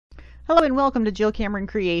Hello and welcome to Jill Cameron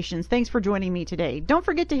Creations. Thanks for joining me today. Don't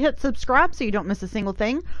forget to hit subscribe so you don't miss a single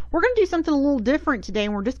thing. We're going to do something a little different today,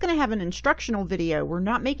 and we're just going to have an instructional video. We're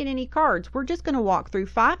not making any cards. We're just going to walk through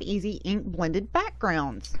 5 easy ink blended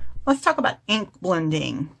backgrounds. Let's talk about ink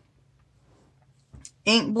blending.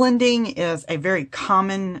 Ink blending is a very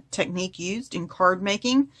common technique used in card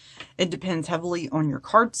making. It depends heavily on your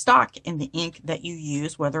cardstock and the ink that you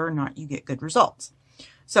use, whether or not you get good results.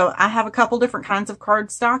 So I have a couple different kinds of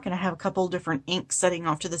cardstock, and I have a couple different inks setting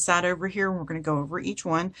off to the side over here, and we're going to go over each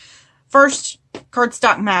one. First,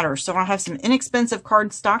 cardstock matters. So I have some inexpensive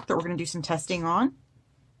cardstock that we're going to do some testing on.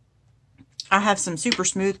 I have some super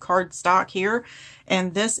smooth cardstock here,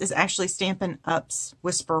 and this is actually Stampin' Up's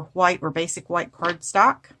Whisper White or Basic White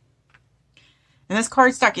cardstock. And this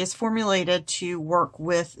cardstock is formulated to work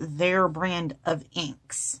with their brand of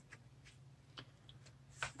inks.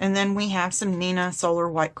 And then we have some Nina Solar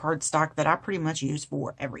White cardstock that I pretty much use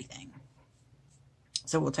for everything.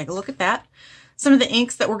 So we'll take a look at that. Some of the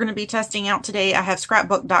inks that we're going to be testing out today, I have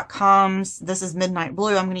scrapbook.com's. This is Midnight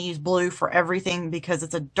Blue. I'm going to use blue for everything because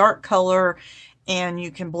it's a dark color and you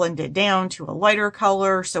can blend it down to a lighter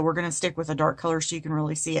color. So we're going to stick with a dark color so you can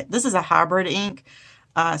really see it. This is a hybrid ink.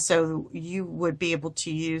 So you would be able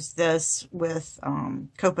to use this with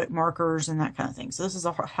Copic markers and that kind of thing. So this is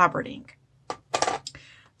a hybrid ink.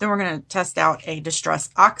 Then we're going to test out a Distress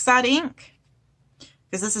Oxide ink,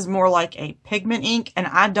 because this is more like a pigment ink, and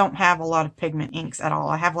I don't have a lot of pigment inks at all.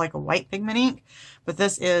 I have like a white pigment ink, but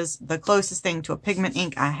this is the closest thing to a pigment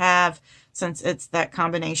ink I have, since it's that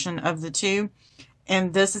combination of the two.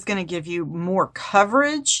 And this is going to give you more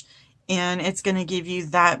coverage, and it's going to give you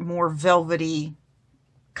that more velvety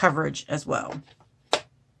coverage as well.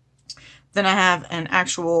 Then I have an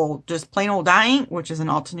actual just plain old dye ink, which is an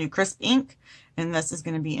Altenew crisp ink. And this is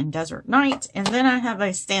going to be in Desert Night. And then I have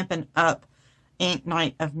a Stampin' Up Ink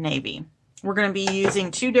Night of Navy. We're going to be using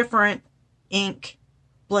 2 different ink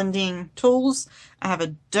blending tools. I have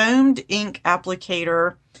a domed ink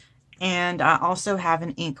applicator, and I also have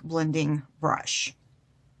an ink blending brush.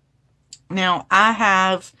 Now, I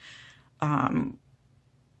have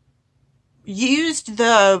used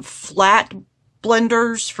the flat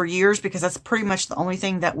blenders for years because that's pretty much the only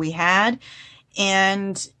thing that we had.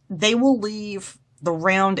 And they will leave the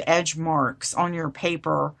round edge marks on your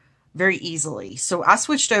paper very easily. So I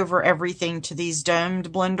switched over everything to these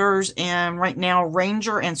domed blenders, and right now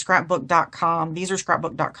Ranger and scrapbook.com, these are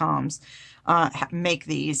scrapbook.com's, make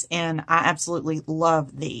these, and I absolutely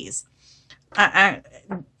love these.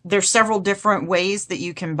 There's several different ways that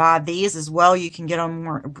you can buy these as well. You can get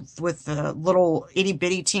them with the little itty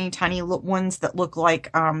bitty teeny tiny ones that look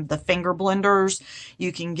like the finger blenders.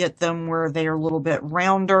 You can get them where they are a little bit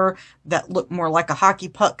rounder, that look more like a hockey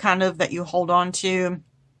puck kind of, that you hold on to.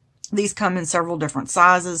 These come in several different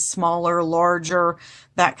sizes, smaller, larger,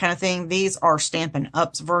 that kind of thing. These are Stampin'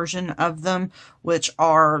 Up's version of them, which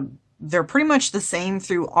are... they're pretty much the same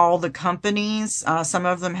through all the companies. Some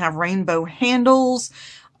of them have rainbow handles.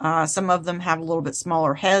 Some of them have a little bit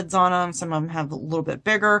smaller heads on them. Some of them have a little bit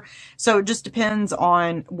bigger. So it just depends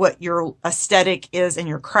on what your aesthetic is in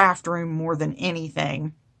your craft room more than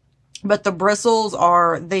anything. But the bristles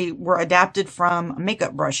they were adapted from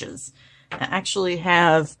makeup brushes. I actually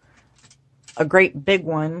have a great big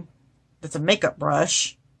one that's a makeup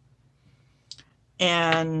brush.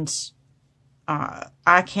 And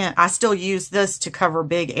I still use this to cover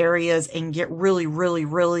big areas and get really, really,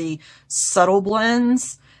 really subtle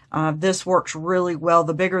blends. This works really well.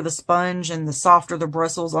 The bigger the sponge and the softer the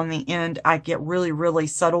bristles on the end, I get really, really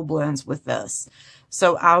subtle blends with this.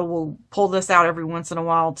 So I will pull this out every once in a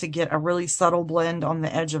while to get a really subtle blend on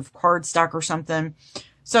the edge of cardstock or something.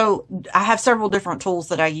 So I have several different tools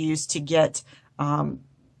that I use to get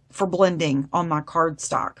for blending on my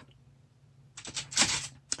cardstock.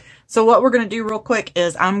 So what we're going to do real quick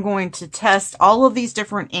is I'm going to test all of these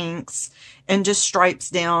different inks and just stripes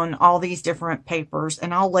down all these different papers,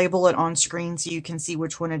 and I'll label it on screen so you can see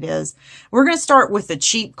which one it is. We're going to start with the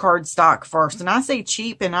cheap cardstock first, and I say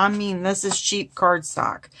cheap, and I mean this is cheap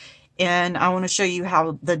cardstock. And I want to show you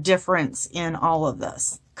how the difference in all of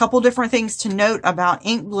this. A couple different things to note about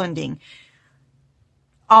ink blending.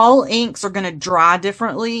 All inks are going to dry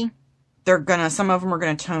differently. Some of them are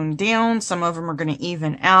going to tone down, some of them are going to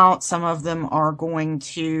even out, some of them are going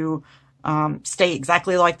to stay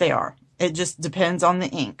exactly like they are. It just depends on the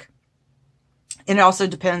ink. And it also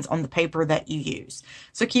depends on the paper that you use.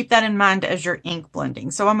 So keep that in mind as you're ink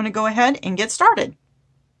blending. So I'm going to go ahead and get started.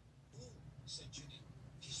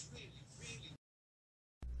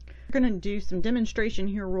 We're going to do some demonstration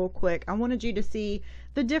here real quick. I wanted you to see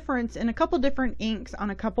the difference in a couple different inks on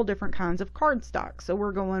a couple different kinds of cardstock. So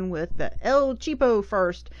we're going with the El Cheapo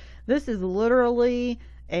first. This is literally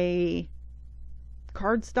a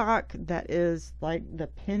cardstock that is like the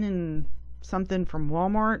pen and something from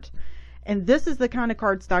Walmart. And this is the kind of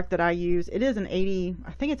cardstock that I use. It is an 80,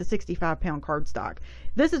 I think it's a 65-pound cardstock.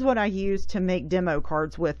 This is what I use to make demo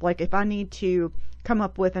cards with. Like if I need to come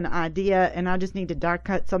up with an idea and I just need to die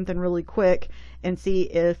cut something really quick and see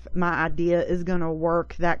if my idea is going to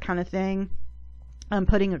work, that kind of thing. I'm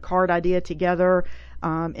putting a card idea together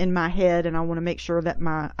in my head, and I want to make sure that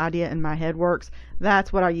my idea in my head works.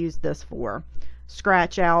 That's what I use this for.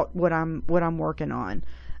 Scratch out what I'm working on.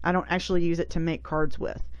 I don't actually use it to make cards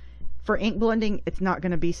with. For ink blending, it's not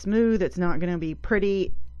going to be smooth. It's not going to be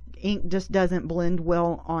pretty. Ink just doesn't blend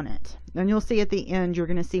well on it. And you'll see at the end, you're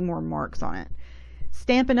going to see more marks on it.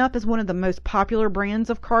 Stampin' Up! Is one of the most popular brands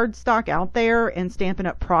of cardstock out there, and Stampin'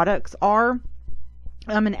 Up! Products are.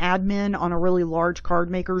 I'm an admin on a really large card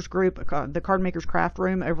makers group, the Card Makers Craft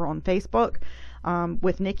Room over on Facebook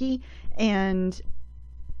with Nikki. And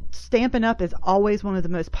Stampin' Up! Is always one of the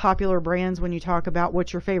most popular brands when you talk about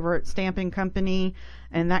what's your favorite stamping company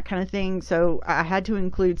and that kind of thing. So I had to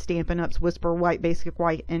include Stampin' Up.'s Whisper White, Basic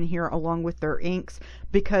White in here along with their inks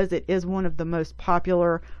because it is one of the most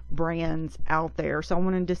popular brands out there. So I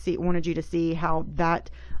wanted you to see how that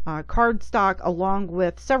cardstock along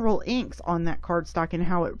with several inks on that cardstock and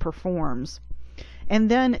how it performs.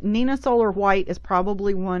 And then Nina Solar White is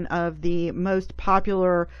probably one of the most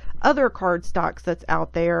popular other cardstocks that's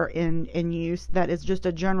out there in use. That is just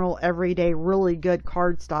a general everyday really good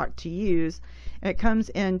cardstock to use. And it comes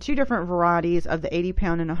in two different varieties of the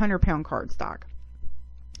 80-pound and 100-pound cardstock.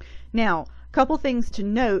 Now, a couple things to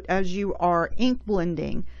note as you are ink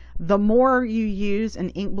blending. The more you use an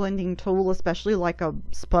ink blending tool, especially like a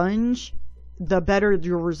sponge, the better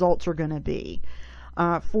your results are going to be.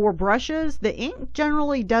 For brushes, the ink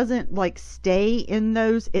generally doesn't like stay in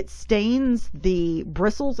those. It stains the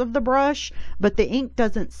bristles of the brush, but the ink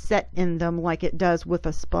doesn't set in them like it does with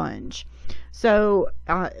a sponge. So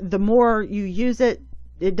the more you use it,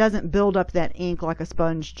 it doesn't build up that ink like a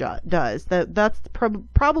sponge does. That's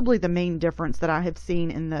probably the main difference that I have seen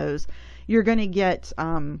in those. You're going to get,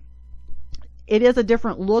 it is a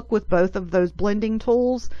different look with both of those blending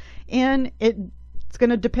tools, and it's going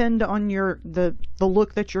to depend on the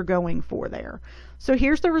look that you're going for there. So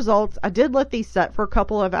here's the results. I did let these set for a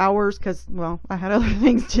couple of hours because, well, I had other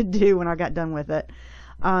things to do when I got done with it.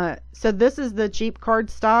 So this is the cheap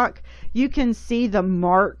cardstock. You can see the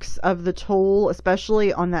marks of the tool,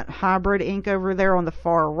 especially on that hybrid ink over there on the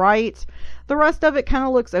far right. The rest of it kind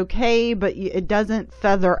of looks okay, but it doesn't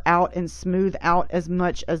feather out and smooth out as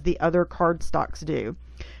much as the other cardstocks do.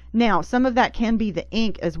 Now, some of that can be the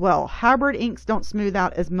ink as well. Hybrid inks don't smooth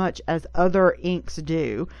out as much as other inks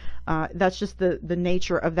do. That's just the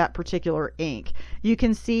nature of that particular ink. You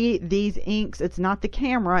can see these inks, it's not the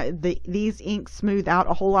camera, these inks smooth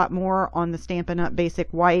out a whole lot more on the Stampin' Up! Basic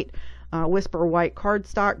White, Whisper White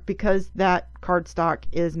cardstock because that cardstock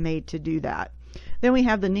is made to do that. Then we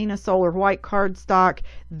have the Nina Solar White cardstock.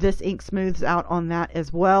 This ink smooths out on that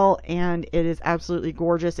as well, and it is absolutely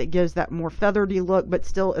gorgeous. It gives that more feathery look, but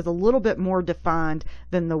still is a little bit more defined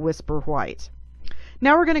than the Whisper White.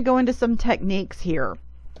 Now we're going to go into some techniques here.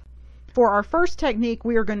 For our first technique,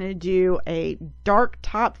 we are going to do a dark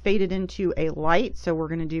top faded into a light. So we're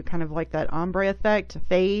going to do kind of like that ombre effect,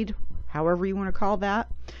 fade, however you want to call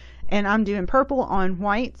that. And I'm doing purple on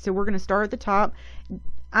white. So we're going to start at the top.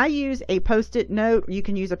 I use a post-it note. You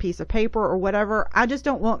can use a piece of paper or whatever. I just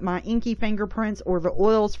don't want my inky fingerprints or the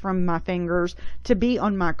oils from my fingers to be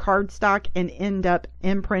on my cardstock and end up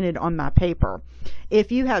imprinted on my paper.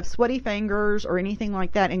 If you have sweaty fingers or anything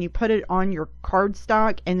like that and you put it on your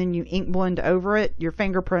cardstock and then you ink blend over it, your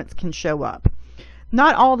fingerprints can show up.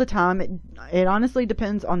 Not all the time. It honestly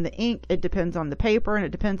depends on the ink, it depends on the paper, and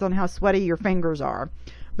it depends on how sweaty your fingers are.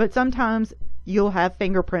 But sometimes you'll have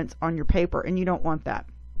fingerprints on your paper and you don't want that.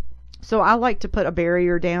 So I like to put a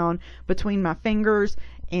barrier down between my fingers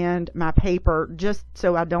and my paper just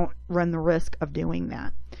so I don't run the risk of doing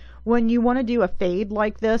that. When you want to do a fade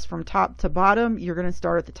like this from top to bottom, you're going to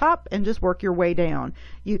start at the top and just work your way down.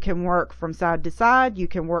 You can work from side to side, you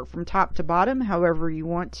can work from top to bottom, however you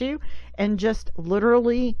want to, and just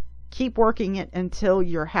literally keep working it until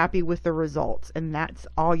you're happy with the results, and that's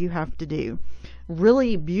all you have to do.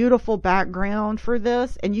 really beautiful background for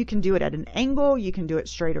this, and you can do it at an angle, you can do it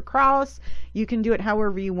straight across, you can do it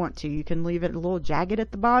however you want to. You can leave it a little jagged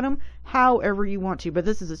at the bottom, however you want to, but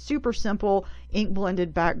this is a super simple ink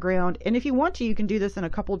blended background. And if you want to, you can do this in a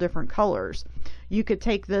couple different colors. You could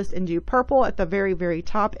take this and do purple at the very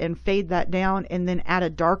top and fade that down, and then add a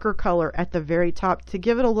darker color at the very top to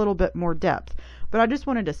give it a little bit more depth. But I just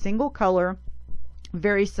wanted a single color,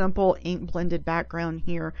 very simple ink blended background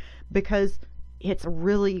here, because it's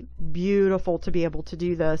really beautiful to be able to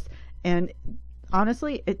do this. And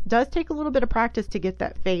honestly, it does take a little bit of practice to get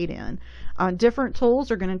that fade in. Different tools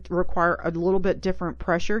are going to require a little bit different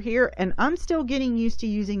pressure here, and I'm still getting used to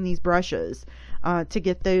using these brushes to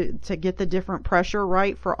get the different pressure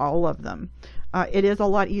right for all of them. It is a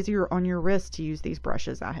lot easier on your wrist to use these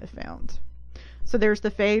brushes, I have found. So there's the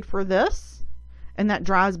fade for this, and that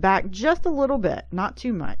dries back just a little bit, not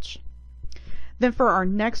too much. Then for our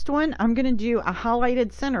next one, I'm going to do a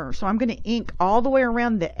highlighted center. So I'm going to ink all the way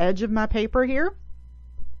around the edge of my paper here,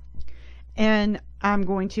 and I'm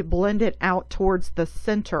going to blend it out towards the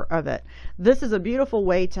center of it. This is a beautiful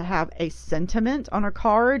way to have a sentiment on a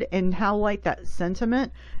card and highlight that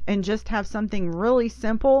sentiment and just have something really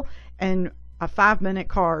simple and a 5-minute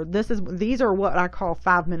card. These are what I call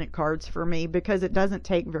 5-minute cards for me, because it doesn't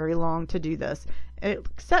take very long to do this,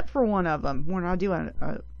 except for one of them. When I do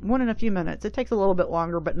one in a few minutes, it takes a little bit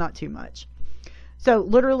longer, but not too much. So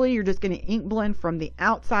literally, you're just going to ink blend from the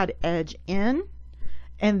outside edge in,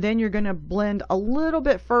 and then you're going to blend a little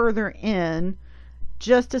bit further in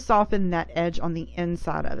just to soften that edge on the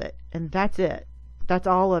inside of it. And that's it. That's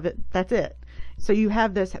all of it. That's it. So you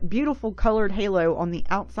have this beautiful colored halo on the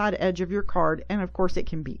outside edge of your card, and of course it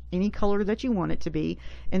can be any color that you want it to be,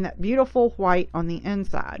 and that beautiful white on the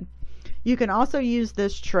inside. You can also use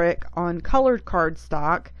this trick on colored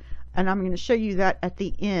cardstock, and I'm going to show you that at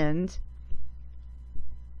the end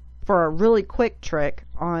for a really quick trick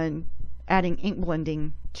on adding ink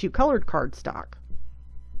blending to colored cardstock.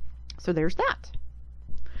 So there's that.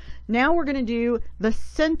 Now we're going to do the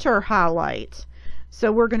center highlight. So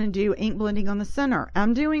we're going to do ink blending on the center.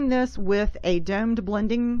 I'm doing this with a domed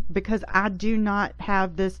blending because I do not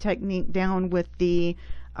have this technique down with the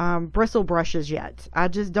bristle brushes yet. I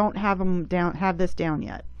just don't have this down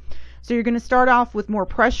yet. So you're going to start off with more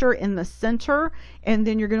pressure in the center, and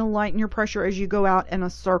then you're going to lighten your pressure as you go out in a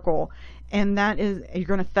circle. And that is, you're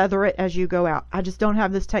going to feather it as you go out. I just don't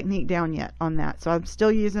have this technique down yet on that. So I'm still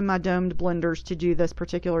using my domed blenders to do this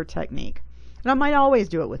particular technique. And I might always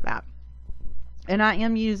do it with that. And I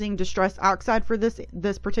am using Distress Oxide for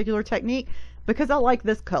this particular technique because I like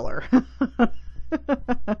this color.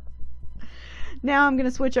 Now I'm going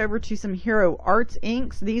to switch over to some Hero Arts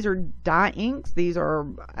inks. These are dye inks. These are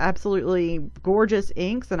absolutely gorgeous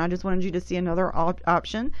inks, and I just wanted you to see another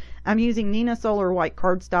option. I'm using Neenah Solar White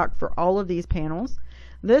cardstock for all of these panels.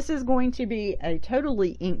 This is going to be a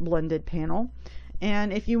totally ink blended panel.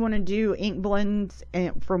 And if you want to do ink blends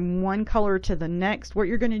from one color to the next, what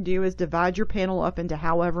you're going to do is divide your panel up into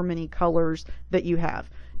however many colors that you have.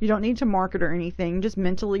 You don't need to mark it or anything, just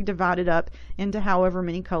mentally divide it up into however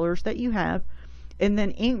many colors that you have. And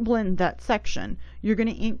then ink blend that section. You're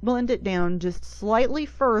going to ink blend it down just slightly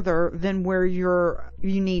further than where you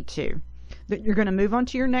need to. You're going to move on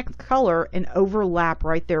to your next color and overlap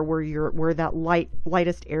right there where that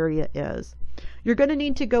lightest area is. You're going to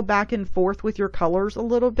need to go back and forth with your colors a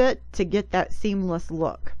little bit to get that seamless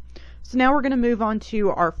look. So now we're going to move on to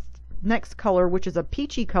our next color, which is a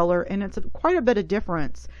peachy color, and it's quite a bit of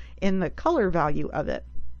difference in the color value of it.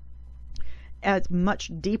 It's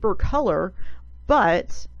much deeper color,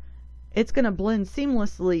 but it's going to blend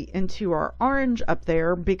seamlessly into our orange up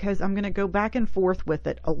there because I'm going to go back and forth with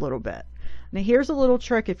it a little bit. Now here's a little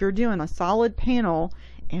trick. If you're doing a solid panel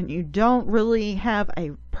and you don't really have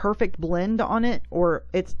a perfect blend on it, or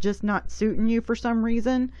it's just not suiting you for some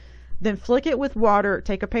reason, then flick it with water,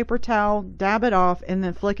 take a paper towel, dab it off, and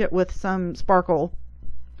then flick it with some sparkle,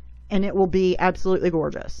 and it will be absolutely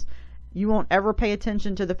gorgeous. You won't ever pay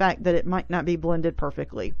attention to the fact that it might not be blended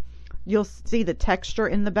perfectly. You'll see the texture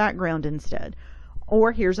in the background instead.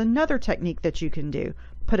 Or here's another technique that you can do.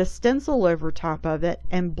 Put a stencil over top of it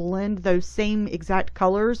and blend those same exact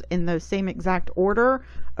colors in those same exact order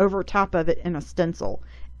over top of it in a stencil.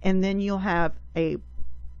 And then you'll have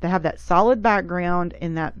that solid background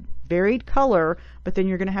in that varied color, but then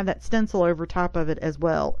you're going to have that stencil over top of it as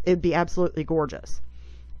well. It'd be absolutely gorgeous.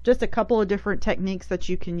 Just a couple of different techniques that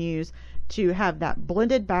you can use to have that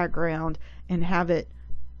blended background and have it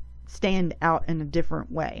stand out in a different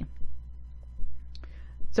way.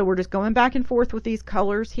 So we're just going back and forth with these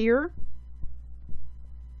colors here.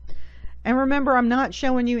 And remember, I'm not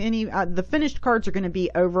showing you any, the finished cards are going to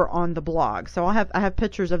be over on the blog. So I have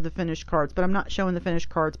pictures of the finished cards, but I'm not showing the finished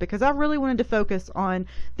cards because I really wanted to focus on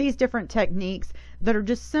these different techniques that are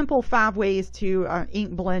just simple 5 ways to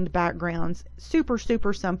ink blend backgrounds. Super,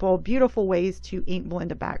 super simple, beautiful ways to ink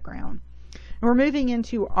blend a background. And we're moving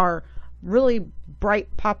into our really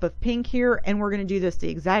bright pop of pink here, and we're going to do this the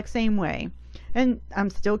exact same way. And I'm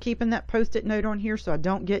still keeping that post-it note on here so I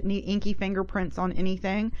don't get any inky fingerprints on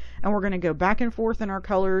anything. And we're going to go back and forth in our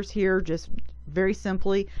colors here just very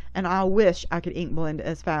simply. And I wish I could ink blend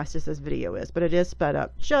as fast as this video is, but it is sped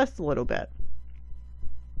up just a little bit.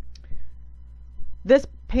 This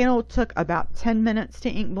panel took about 10 minutes to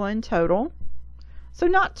ink blend total. So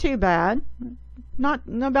not too bad. Not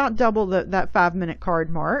about double that 5-minute card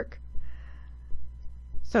mark.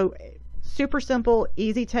 So super simple,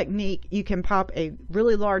 easy technique. You can pop a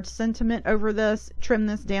really large sentiment over this, trim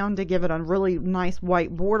this down to give it a really nice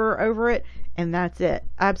white border over it, and that's it.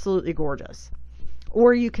 Absolutely gorgeous.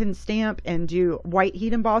 Or you can stamp and do white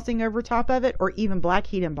heat embossing over top of it, or even black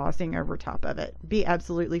heat embossing over top of it. Be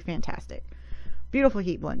absolutely fantastic. Beautiful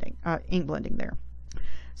heat blending, ink blending there.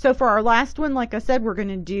 So for our last one, like I said, we're going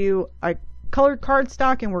to do a colored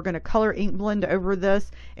cardstock, and we're going to color ink blend over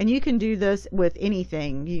this. And you can do this with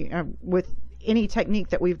anything, with any technique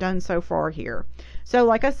that we've done so far here. So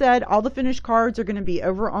like I said, all the finished cards are going to be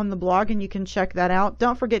over on the blog, and you can check that out.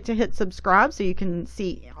 Don't forget to hit subscribe so you can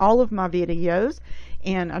see all of my videos.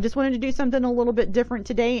 And I just wanted to do something a little bit different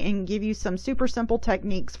today and give you some super simple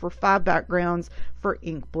techniques for 5 backgrounds for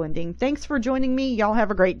ink blending. Thanks for joining me. Y'all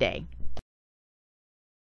have a great day.